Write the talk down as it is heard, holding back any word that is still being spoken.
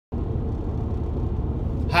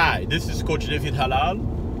Hi, this is Coach David Halal.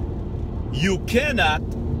 You cannot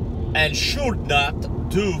and should not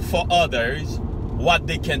do for others what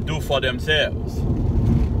they can do for themselves.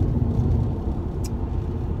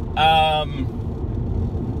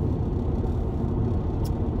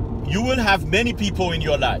 You will have many people in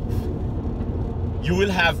your life. You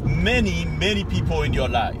will have many people in your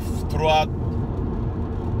life throughout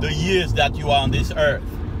the years that you are on this earth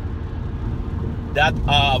that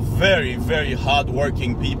are very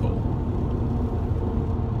hard-working people.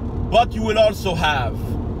 But you will also have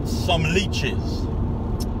some leeches.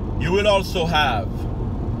 You will also have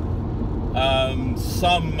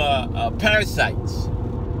some parasites.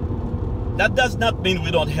 That does not mean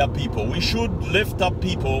we don't help people. We should lift up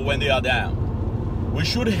people when they are down. We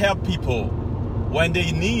should help people when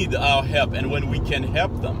they need our help and when we can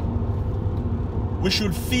help them. We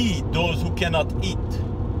should feed those who cannot eat,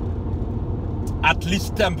 at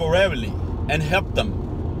least temporarily, and help them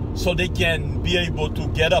so they can be able to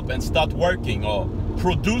get up and start working or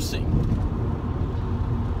producing.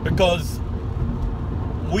 Because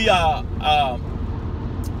we are,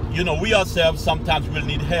 we ourselves sometimes will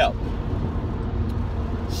need help.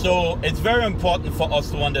 So it's very important for us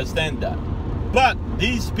to understand that. But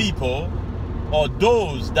these people, or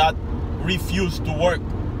those that refuse to work,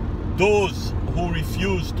 those who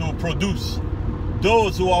refuse to produce,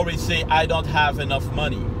 those who always say, I don't have enough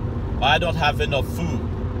money, or I don't have enough food,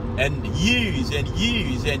 and years and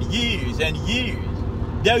years and years and years,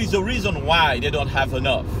 there is a reason why they don't have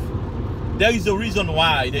enough. There is a reason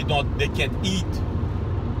why they can't eat.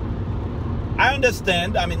 I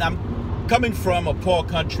understand. I mean, I'm coming from a poor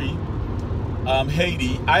country,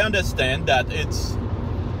 Haiti. I understand that it's,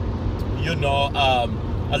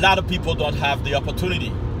 a lot of people don't have the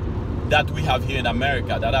opportunity that we have here in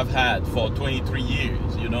America, that I've had for 23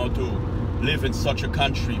 years, to live in such a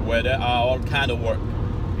country where there are all kind of work.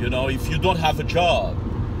 If you don't have a job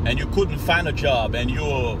and you couldn't find a job and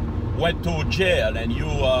you went to jail and you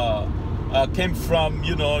came from,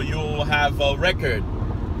 you have a record,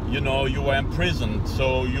 you were in prison,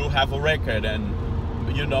 so you have a record, and,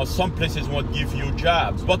 some places won't give you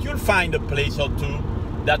jobs, but you'll find a place or two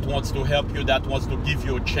that wants to help you, that wants to give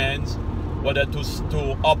you a chance, whether to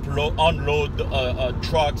unload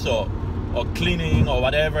trucks or cleaning or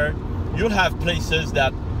whatever. You'll have places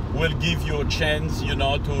that will give you a chance,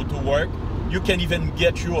 to work. You can even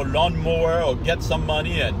get you a lawnmower or get some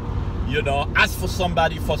money and, ask for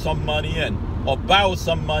somebody for some money or borrow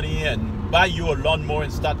some money and buy you a lawnmower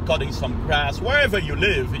and start cutting some grass wherever you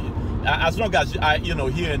live. As long as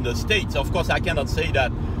here in the States, of course I cannot say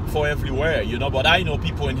that for everywhere, but I know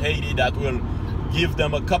people in Haiti that will give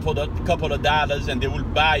them a couple of dollars and they will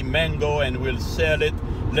buy mango and will sell it.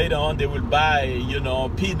 Later on they will buy,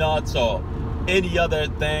 peanuts or any other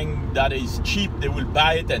thing that is cheap. They will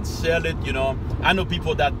buy it and sell it. I know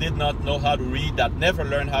people that did not know how to read, that never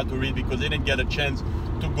learned how to read because they didn't get a chance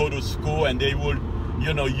to go to school, and they will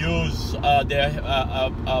use their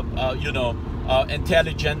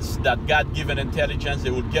intelligence, that God-given intelligence.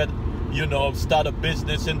 They will get, start a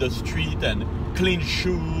business in the street and clean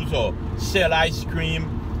shoes or sell ice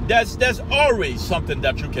cream. There's always something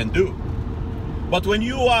that you can do. But when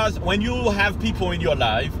you have people in your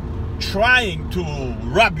life trying to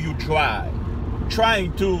rob you dry,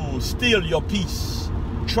 trying to steal your peace,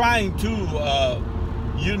 trying to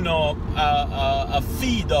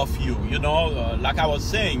feed off you, like I was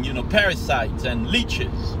saying, parasites and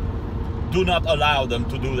leeches, do not allow them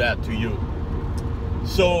to do that to you.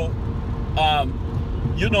 So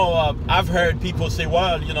I've heard people say,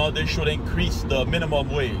 well, they should increase the minimum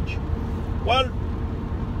wage. Well,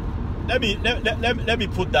 let me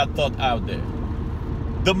put that thought out there.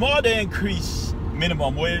 The more they increase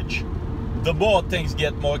minimum wage, the more things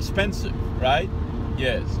get more expensive, right?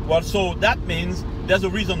 Yes. Well, so that means there's a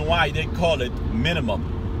reason why they call it minimum.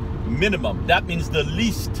 Minimum. That means the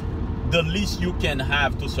least you can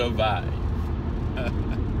have to survive.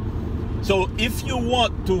 So if you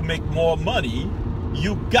want to make more money,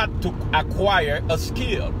 you got to acquire a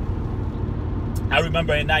skill. I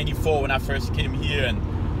remember in '94 when I first came here, and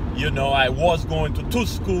I was going to 2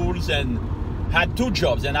 schools and had 2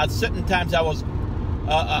 jobs, and at certain times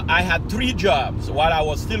I had 3 jobs while I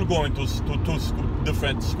was still going to 2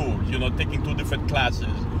 different schools, taking 2 different classes.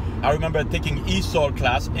 I remember taking ESOL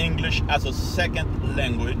class, English as a second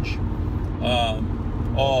language,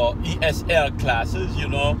 or ESL classes,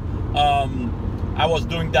 I was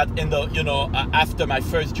doing that in the, after my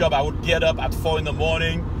first job. I would get up at 4 in the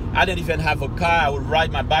morning. I didn't even have a car. I would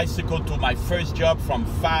ride my bicycle to my first job from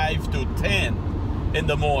 5 to 10 in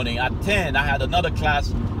the morning. At 10, I had another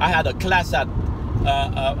class. I had a class at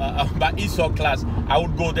my ESOL class, I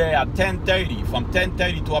would go there at 10:30. From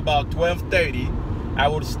 10:30 to about 12:30, I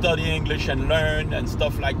would study English and learn and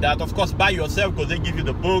stuff like that. Of course, by yourself, because they give you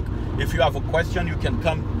the book. If you have a question, you can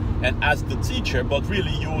come and ask the teacher. But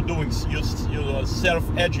really, you're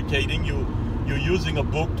self-educating. You're using a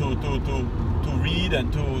book to read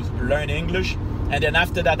and to learn English. And then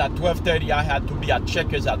after that, at 12:30, I had to be at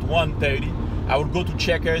Checkers at 1:30. I would go to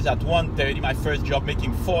Checkers at 1:30, my first job,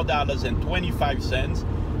 making $4.25,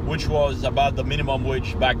 which was about the minimum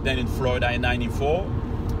wage back then in Florida in '94.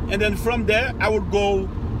 And then from there, I would go,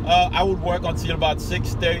 I would work until about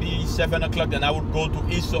 6:30, 7 o'clock. Then I would go to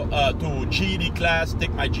GED class,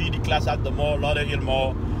 take my GED class at the mall, Lauderhill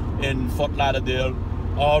Mall in Fort Lauderdale,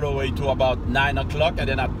 all the way to about 9 o'clock. And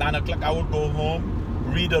then at 9 o'clock, I would go home,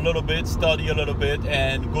 read a little bit, study a little bit,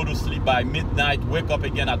 and go to sleep by midnight, wake up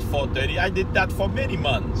again at 4:30. I did that for many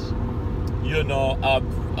months, you know,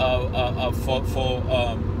 for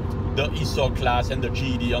the ESOL class and the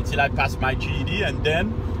GED until I passed my GED. And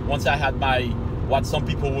then once I had my, what some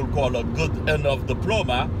people would call a good enough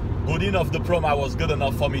diploma was good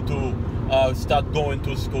enough for me to start going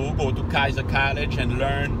to school, go to Kaiser College and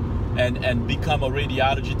learn and become a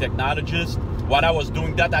radiology technologist. While I was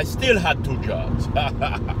doing that, I still had two jobs.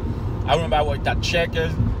 I remember I worked at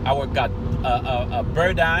Checkers, I worked at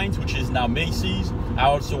Burdines, which is now Macy's. I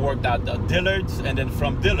also worked at Dillard's, and then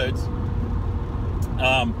from Dillard's,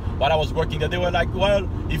 while I was working there, they were like, well,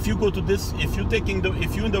 if you go to this, if you're in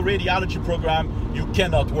the radiology program, you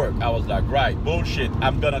cannot work. I was like, right, bullshit.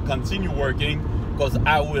 I'm gonna continue working because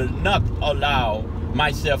I will not allow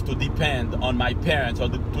myself to depend on my parents or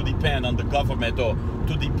to depend on the government or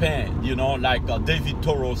to depend, you know, like David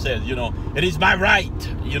Thoreau says, you know, it is my right,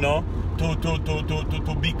 you know, to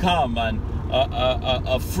become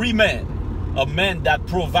a free man, a man that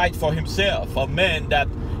provides for himself, a man that,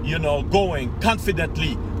 you know, going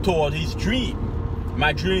confidently toward his dream.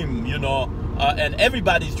 My dream, you know, and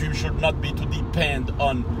everybody's dream should not be to depend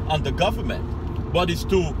on the government, but it's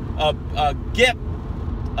to get,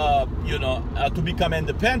 you know, to become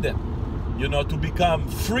independent, you know, to become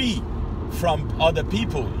free from other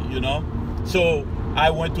people, you know. So I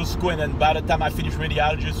went to school, and then by the time I finished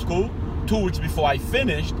radiology school, 2 weeks before I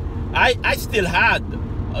finished, I still had,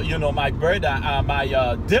 you know, my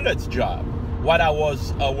Dillard's job while I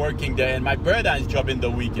was working there, and my Burdines job in the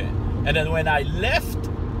weekend. And then when I left,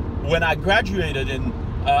 when I graduated in,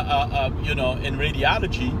 you know, in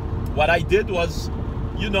radiology, what I did was,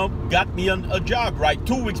 you know, got me a job, right?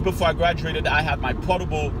 2 weeks before I graduated, I had my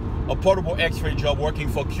portable X-ray job working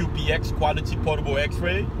for QPX, Quality Portable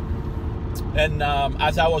X-ray. And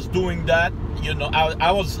as I was doing that, you know,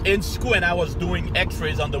 I was in school and I was doing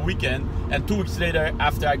X-rays on the weekend. And 2 weeks later,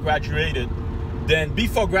 after I graduated, then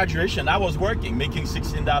before graduation, I was working, making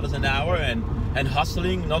 $16 an hour and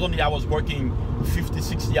hustling. Not only I was working 50,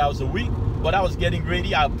 60 hours a week, but I was getting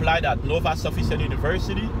ready. I applied at Nova Southeastern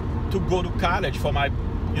University to go to college for my,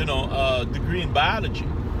 you know, degree in biology.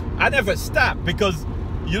 I never stopped because,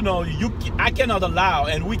 you know, I cannot allow,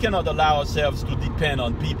 and we cannot allow ourselves to depend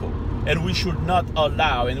on people. And we should not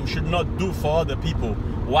allow, and we should not do for other people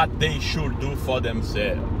what they should do for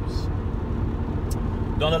themselves.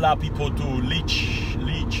 Don't allow people to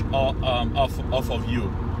leech off of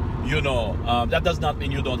you. You know, that does not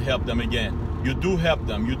mean you don't help them again. You do help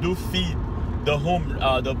them. You do feed the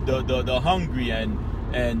the hungry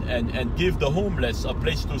and give the homeless a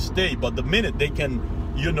place to stay. But the minute they can,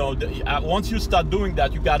 you know, once you start doing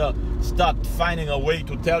that, you gotta start finding a way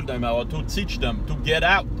to tell them or to teach them to get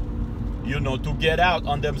out, you know, to get out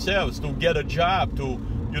on themselves, to get a job, to,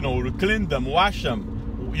 you know, clean them, wash them.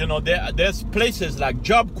 You know, there's places like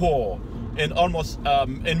Job Corps in almost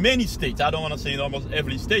in many states. I don't want to say in almost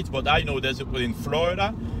every state, but I know there's in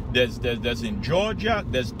Florida, there's in Georgia,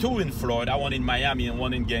 there's two in Florida, one in Miami and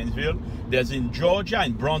one in Gainesville. There's in Georgia,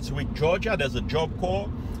 in Brunswick, Georgia, there's a Job Corps.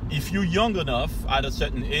 If you're young enough at a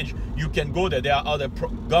certain age, you can go there. There are other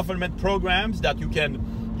government programs that you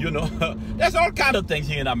can, you know, there's all kind of things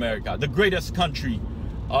here in America. The greatest country,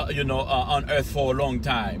 you know, on earth for a long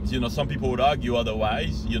time. You know, some people would argue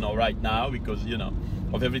otherwise, you know, right now because, you know,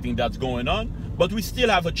 of everything that's going on. But we still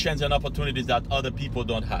have a chance and opportunities that other people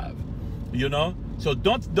don't have, you know. So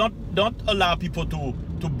don't allow people to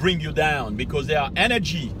bring you down, because there are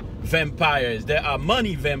energy vampires, there are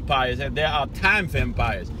money vampires, and there are time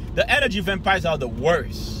vampires. The energy vampires are the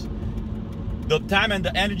worst. The time and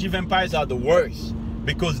the energy vampires are the worst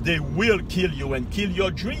because they will kill you and kill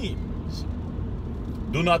your dreams.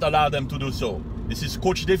 Do not allow them to do so. This is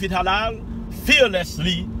Coach David Halal,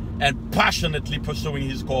 fearlessly and passionately pursuing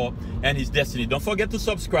his call and his destiny. Don't forget to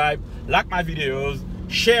subscribe, like my videos,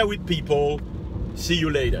 share with people, See you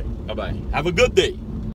later. Bye-bye. Have a good day.